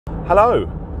Hello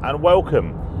and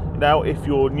welcome. Now, if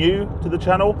you're new to the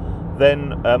channel,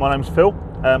 then my name's Phil.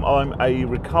 I'm a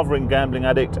recovering gambling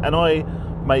addict, and I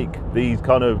make these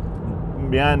kind of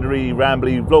meandery,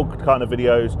 rambly vlog kind of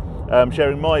videos,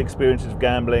 sharing my experiences of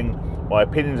gambling, my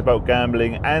opinions about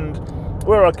gambling, and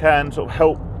where I can sort of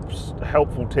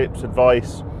helpful tips,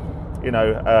 advice,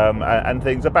 and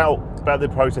things about the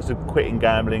process of quitting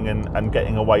gambling and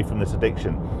getting away from this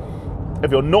addiction. If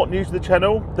you're not new to the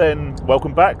channel, then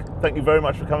welcome back. Thank you very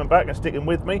much for coming back and sticking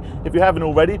with me. If you haven't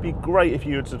already, it'd be great if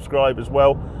you would subscribe as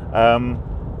well.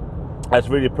 That's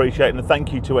really appreciated, and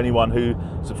thank you to anyone who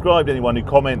subscribed, anyone who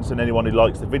comments, and anyone who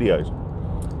likes the videos.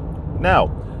 Now,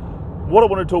 what I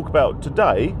want to talk about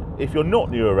today, if you're not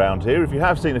new around here, if you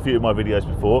have seen a few of my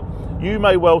videos before, you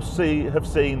may well have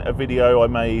seen a video I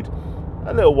made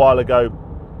a little while ago,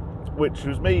 which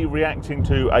was me reacting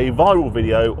to a viral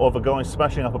video of a guy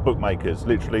smashing up a bookmaker's,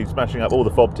 literally smashing up all the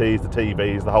FOBTs, the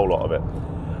TVs, the whole lot of it.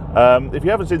 If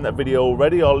you haven't seen that video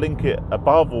already, I'll link it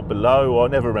above or below. I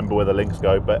never remember where the links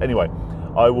go, but anyway,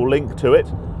 I will link to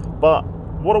it. But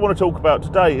what I want to talk about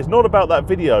today is not about that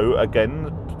video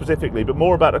again specifically, but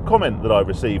more about a comment that I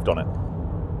received on it.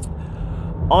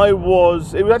 It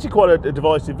was actually quite a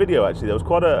divisive video, actually. There was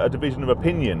quite a division of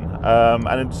opinion,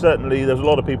 and certainly there's a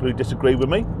lot of people who disagree with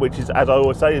me, which is, as I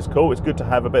always say, is cool. It's good to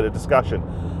have a bit of discussion.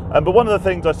 But one of the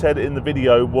things I said in the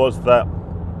video was that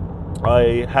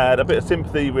I had a bit of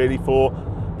sympathy really for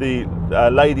the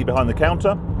lady behind the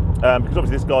counter, because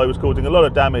obviously this guy was causing a lot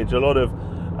of damage, a lot of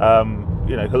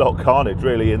carnage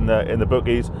really in the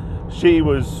bookies. She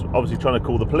was obviously trying to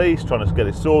call the police, trying to get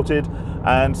it sorted,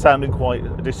 and sounding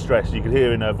quite distressed. You could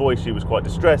hear in her voice she was quite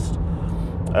distressed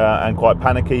and quite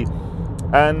panicky.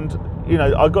 And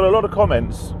I got a lot of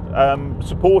comments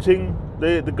supporting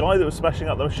the guy that was smashing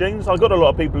up the machines. I got a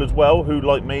lot of people as well who,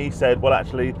 like me, said, well,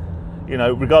 actually,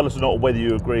 regardless of not whether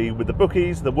you agree with the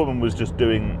bookies, the woman was just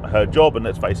doing her job, and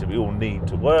let's face it, we all need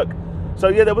to work. So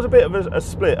yeah, there was a bit of a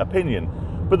split opinion.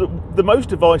 But the most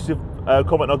divisive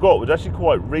comment I got was actually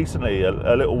quite recently,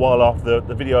 a little while after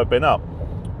the video had been up,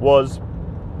 was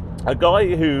a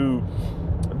guy who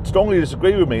strongly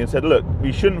disagreed with me and said, look,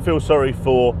 you shouldn't feel sorry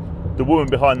for the woman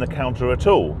behind the counter at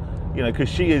all, because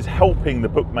she is helping the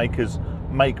bookmakers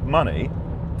make money.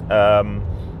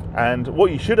 And who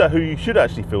you should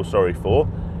actually feel sorry for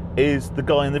is the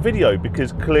guy in the video,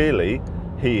 because clearly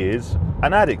he is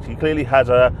an addict. He clearly has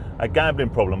a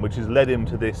gambling problem, which has led him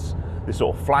to this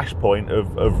sort of flashpoint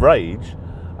of rage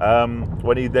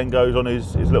when he then goes on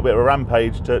his little bit of a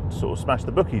rampage to sort of smash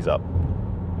the bookies up.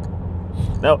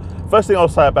 Now, first thing I'll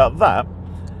say about that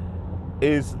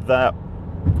is that,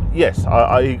 yes,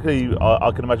 I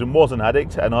can imagine was an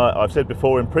addict, and I've said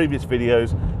before in previous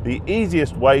videos, the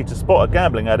easiest way to spot a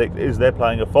gambling addict is they're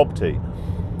playing a FOBT.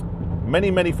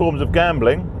 Many forms of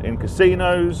gambling in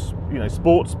casinos,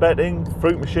 sports betting,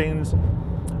 fruit machines.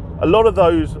 A lot of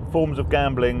those forms of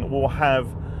gambling will have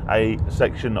a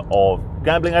section of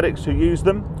gambling addicts who use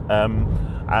them,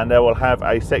 and they will have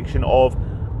a section of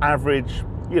average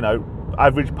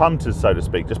punters, so to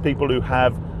speak, just people who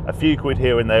have a few quid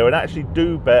here and there and actually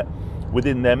do bet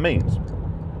within their means.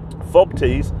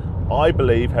 FOBTs, I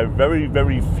believe, have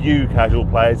very few casual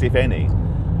players, if any.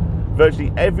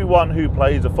 Virtually everyone who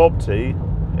plays a FOBT,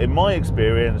 in my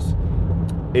experience,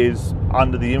 is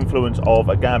under the influence of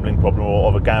a gambling problem or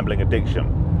of a gambling addiction.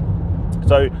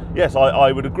 So yes,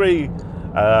 I would agree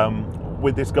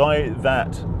with this guy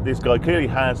that this guy clearly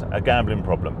has a gambling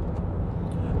problem.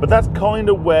 But that's kind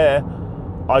of where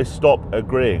I stop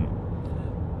agreeing.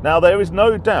 Now, there is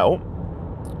no doubt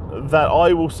that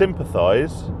I will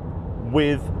sympathise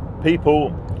with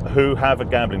people who have a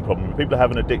gambling problem, people who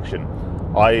have an addiction.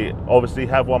 I obviously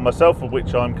have one myself, of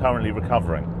which I'm currently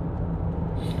recovering.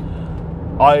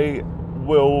 I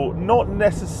will not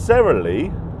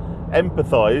necessarily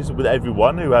empathise with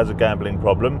everyone who has a gambling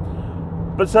problem,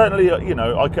 but certainly,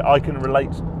 I can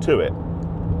relate to it.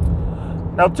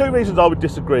 Now, two reasons I would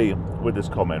disagree with this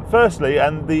comment. Firstly,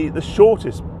 and the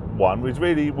shortest one, was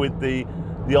really with the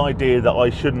idea that I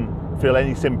shouldn't feel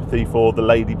any sympathy for the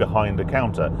lady behind the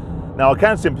counter. Now, I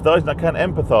can sympathise and I can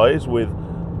empathise with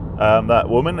that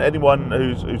woman. Anyone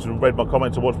who's read my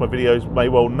comments or watched my videos may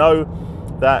well know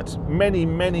that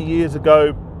many years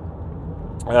ago,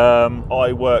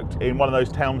 I worked in one of those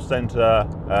town centre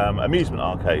amusement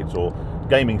arcades or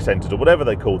gaming centres or whatever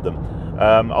they called them.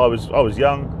 I was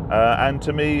young, and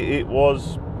to me it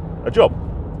was a job.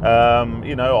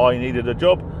 I needed a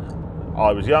job.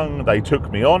 I was young. They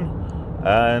took me on,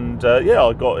 and yeah,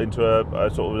 I got into a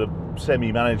sort of a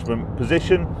semi-management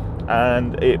position,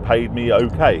 and it paid me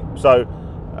okay. So,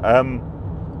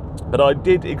 but I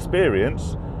did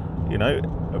experience,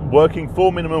 working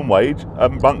for minimum wage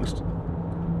amongst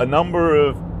a number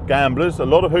of gamblers, a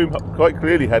lot of whom quite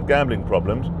clearly had gambling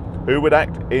problems, who would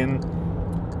act in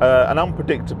an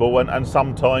unpredictable and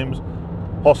sometimes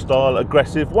hostile,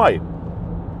 aggressive way.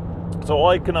 So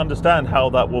I can understand how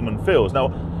that woman feels. Now,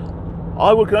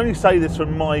 I can only say this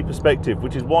from my perspective,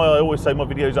 which is why I always say my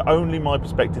videos are only my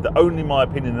perspective, they're only my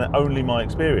opinion, they're only my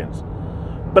experience.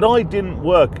 But I didn't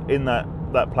work in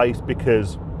that place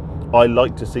because I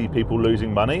like to see people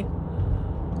losing money.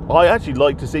 I actually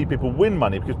like to see people win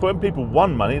money, because when people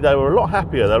won money, they were a lot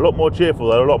happier, they were a lot more cheerful,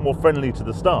 they were a lot more friendly to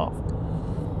the staff.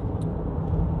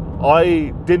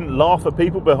 I didn't laugh at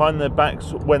people behind their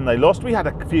backs when they lost. We had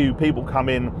a few people come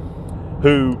in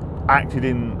who acted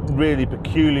in really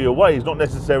peculiar ways, not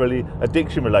necessarily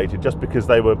addiction related, just because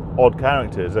they were odd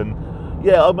characters. And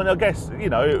yeah, I mean, I guess, you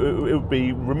know, it would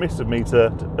be remiss of me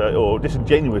or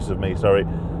disingenuous of me, sorry,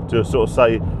 to sort of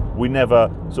say we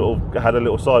never sort of had a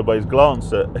little sideways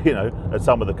glance at, you know, at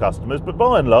some of the customers. But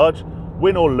by and large,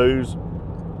 win or lose,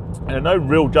 no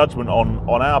real judgment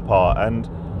on our part. And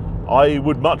I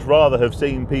would much rather have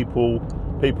seen people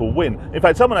win. In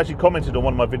fact, someone actually commented on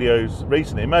one of my videos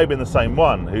recently, it may have been the same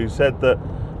one, who said that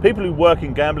people who work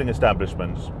in gambling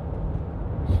establishments,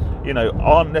 you know,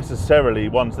 aren't necessarily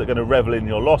ones that are going to revel in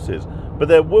your losses, but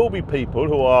there will be people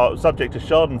who are subject to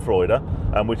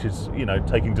schadenfreude, which is, you know,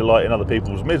 taking delight in other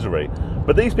people's misery.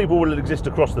 But these people will exist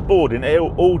across the board in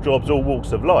all jobs, all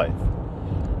walks of life.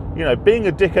 You know, being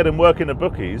a dickhead and working at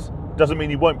bookies doesn't mean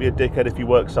you won't be a dickhead if you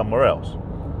work somewhere else.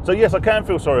 So yes, I can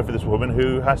feel sorry for this woman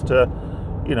who has to,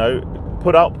 you know,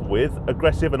 put up with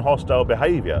aggressive and hostile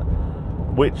behaviour,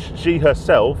 which she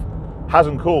herself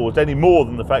hasn't caused any more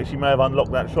than the fact she may have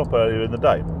unlocked that shop earlier in the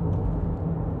day.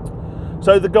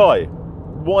 So the guy,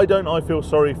 why don't I feel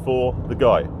sorry for the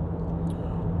guy?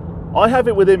 I have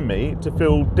it within me to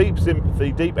feel deep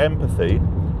sympathy, deep empathy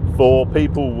for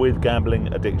people with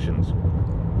gambling addictions.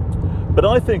 But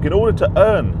I think in order to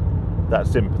earn that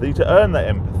sympathy, to earn that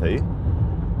empathy,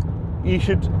 you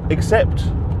should accept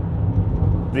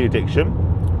the addiction,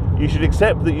 you should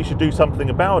accept that you should do something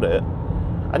about it,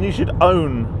 and you should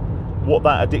own what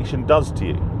that addiction does to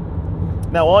you.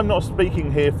 Now, I'm not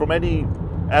speaking here from any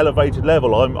elevated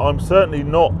level. I'm certainly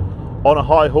not on a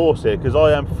high horse here, because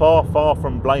I am far, far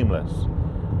from blameless.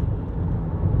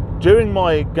 During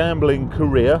my gambling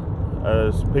career,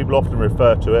 as people often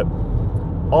refer to it,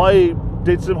 I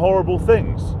did some horrible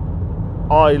things.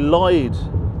 I lied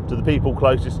to the people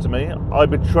closest to me. I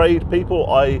betrayed people.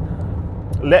 I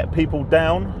let people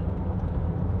down,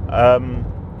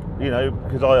 you know,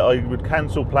 because I would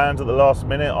cancel plans at the last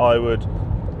minute. I would,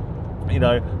 you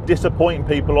know, disappoint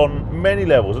people on many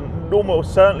levels, and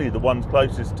almost certainly the ones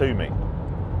closest to me.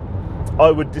 I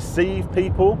would deceive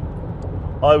people.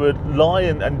 I would lie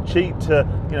and cheat to,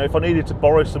 you know, if I needed to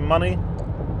borrow some money,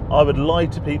 I would lie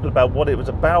to people about what it was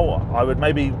about. I would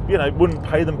maybe, you know, wouldn't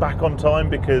pay them back on time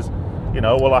because, you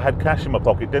know, well, I had cash in my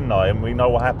pocket, didn't I? And we know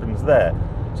what happens there.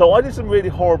 So I did some really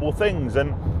horrible things,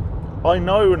 and I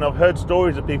know, and I've heard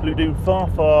stories of people who do far,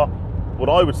 far, what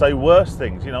I would say, worse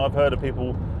things. You know, I've heard of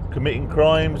people committing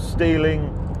crimes, stealing,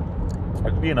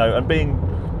 you know, and being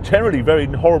generally very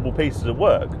horrible pieces of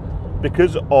work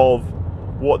because of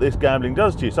what this gambling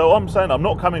does to you. So I'm saying I'm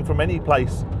not coming from any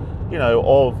place, you know,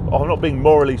 I'm not being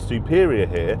morally superior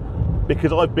here,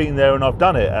 because I've been there and I've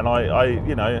done it. And I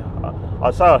you know,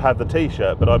 I say I have the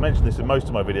t-shirt, but I mentioned this in most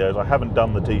of my videos, I haven't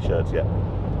done the t-shirts yet.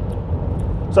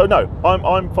 So no,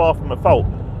 I'm far from at fault.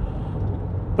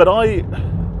 But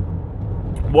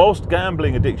whilst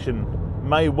gambling addiction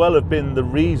may well have been the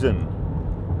reason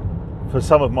for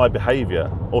some of my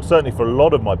behaviour, or certainly for a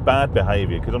lot of my bad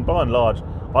behaviour, because by and large,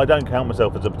 I don't count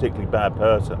myself as a particularly bad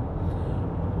person.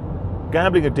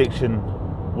 Gambling addiction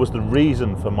was the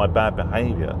reason for my bad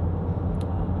behaviour.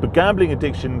 But gambling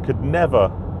addiction could never,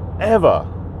 ever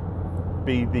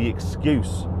be the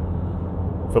excuse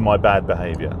for my bad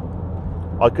behaviour.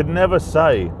 I could never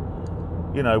say,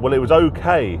 you know, well, it was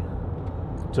okay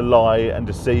to lie and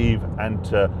deceive and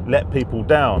to let people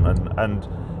down and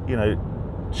you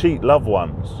know, cheat loved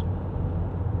ones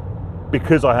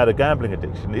because I had a gambling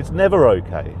addiction. It's never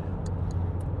okay.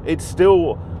 It's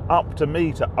still up to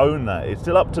me to own that. It's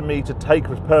still up to me to take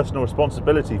personal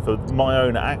responsibility for my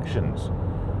own actions.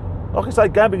 Like I say,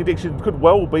 gambling addiction could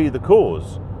well be the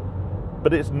cause,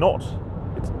 but it's not.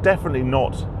 It's definitely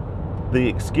not the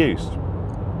excuse.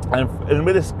 And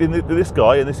with this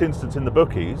guy, in this instance in the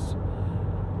bookies,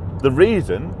 the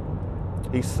reason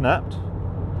he snapped,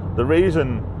 the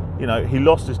reason, you know, he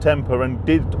lost his temper and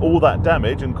did all that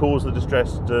damage and caused the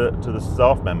distress to the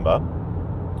staff member,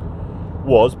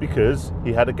 was because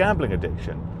he had a gambling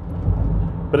addiction.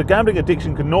 But a gambling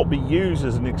addiction cannot be used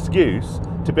as an excuse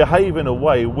to behave in a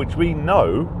way which we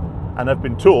know and have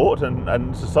been taught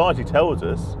and society tells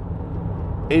us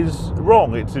is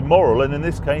wrong, it's immoral, and in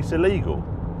this case illegal.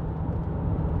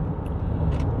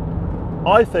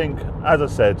 I think, as I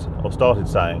said, or started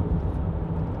saying,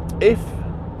 if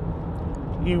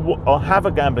you have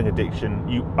a gambling addiction,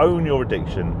 you own your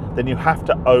addiction, then you have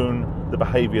to own the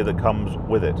behaviour that comes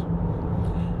with it.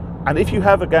 And if you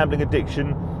have a gambling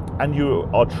addiction and you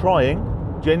are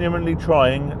genuinely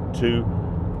trying to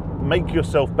make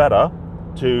yourself better,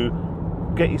 to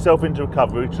get yourself into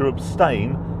recovery, to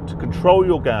abstain, to control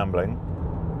your gambling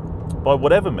by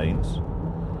whatever means,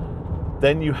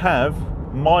 then you have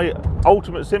my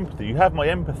ultimate sympathy, you have my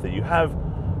empathy, you have,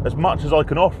 as much as I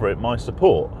can offer it, my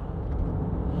support.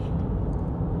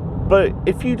 But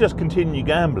if you just continue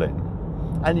gambling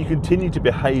and you continue to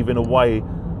behave in a way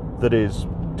that is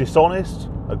dishonest,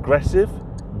 aggressive,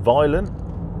 violent,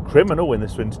 criminal in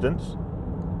this instance,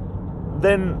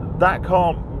 then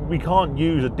we can't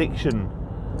use addiction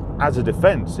as a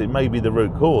defence. It may be the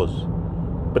root cause,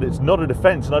 but it's not a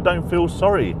defence, and I don't feel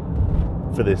sorry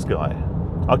for this guy.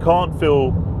 I can't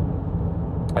feel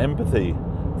empathy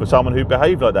for someone who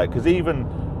behaved like that, because even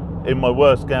in my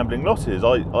worst gambling losses,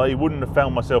 I wouldn't have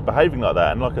found myself behaving like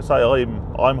that. And like I say,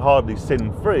 I'm hardly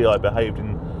sin-free. I behaved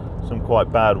in some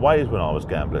quite bad ways when I was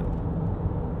gambling.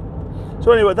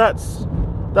 So anyway, that's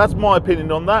my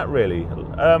opinion on that, really.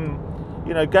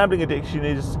 You know, gambling addiction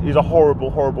is a horrible,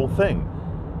 horrible thing.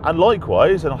 And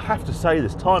likewise, and I have to say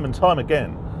this time and time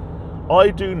again, I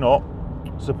do not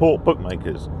support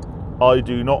bookmakers. I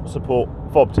do not support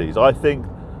FOBTs. I think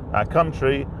our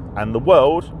country and the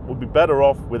world would be better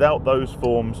off without those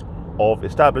forms of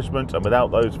establishment and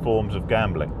without those forms of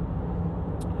gambling.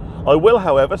 I will,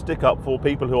 however, stick up for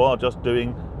people who are just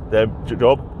doing their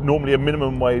job, normally a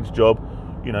minimum wage job,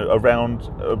 you know, around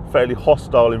a fairly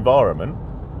hostile environment.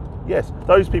 Yes,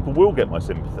 those people will get my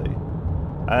sympathy,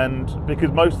 and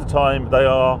because most of the time they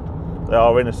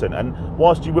are innocent. And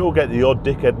whilst you will get the odd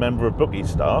dickhead member of bookie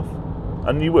staff,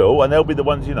 and you will, and they'll be the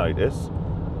ones you notice,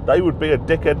 they would be a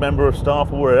dickhead member of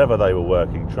staff or wherever they were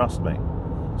working, trust me.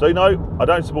 So, you know, I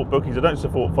don't support bookies, I don't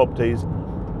support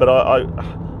FOBTs, but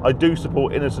I do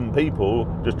support innocent people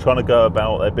just trying to go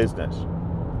about their business.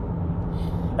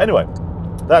 Anyway,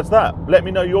 that's that. Let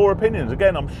me know your opinions.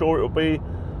 Again, I'm sure it will be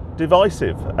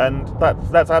divisive, and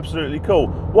that's absolutely cool.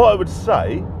 What I would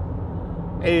say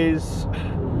is,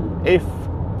 if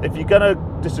you're going to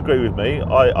disagree with me,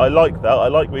 I like that. I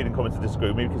like reading comments that disagree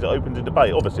with me because it opens a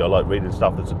debate. Obviously, I like reading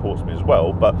stuff that supports me as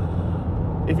well, but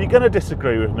if you're going to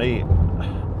disagree with me,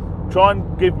 try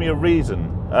and give me a reason.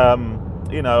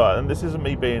 You know, and this isn't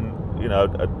me being, you know,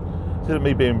 this isn't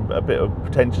me being a bit of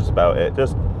pretentious about it.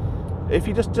 Just if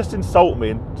you just insult me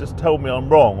and just tell me I'm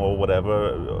wrong or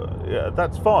whatever, yeah,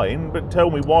 that's fine. But tell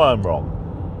me why I'm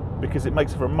wrong, because it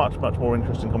makes for a much more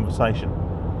interesting conversation.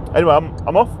 Anyway,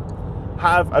 I'm off.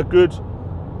 Have a good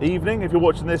evening if you're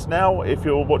watching this now. If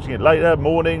you're watching it later,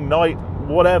 morning, night,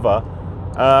 whatever.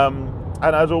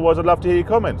 And as always, I'd love to hear your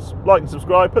comments. Like and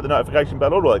subscribe, put the notification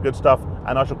bell, all that good stuff,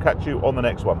 and I shall catch you on the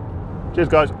next one. Cheers,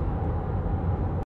 guys.